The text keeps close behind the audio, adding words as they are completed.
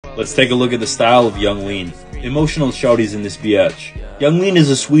Let's take a look at the style of Yung Lean. Emotional shouties in this BH. Yung Lean is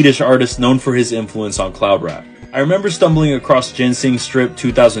a Swedish artist known for his influence on cloud rap. I remember stumbling across Ginseng Strip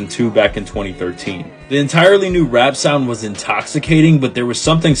 2002 back in 2013. The entirely new rap sound was intoxicating, but there was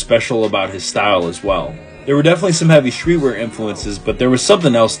something special about his style as well. There were definitely some heavy streetwear influences, but there was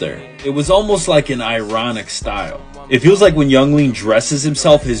something else there. It was almost like an ironic style. It feels like when Yung Lean dresses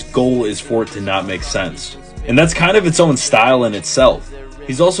himself, his goal is for it to not make sense. And that's kind of its own style in itself.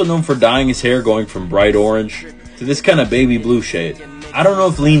 He's also known for dyeing his hair going from bright orange to this kind of baby blue shade. I don't know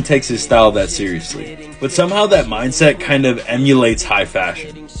if Lean takes his style that seriously, but somehow that mindset kind of emulates high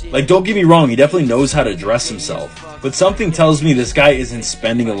fashion. Like, don't get me wrong, he definitely knows how to dress himself, but something tells me this guy isn't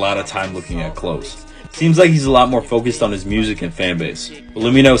spending a lot of time looking at clothes. Seems like he's a lot more focused on his music and fan base. But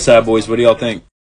let me know, sad boys, what do y'all think?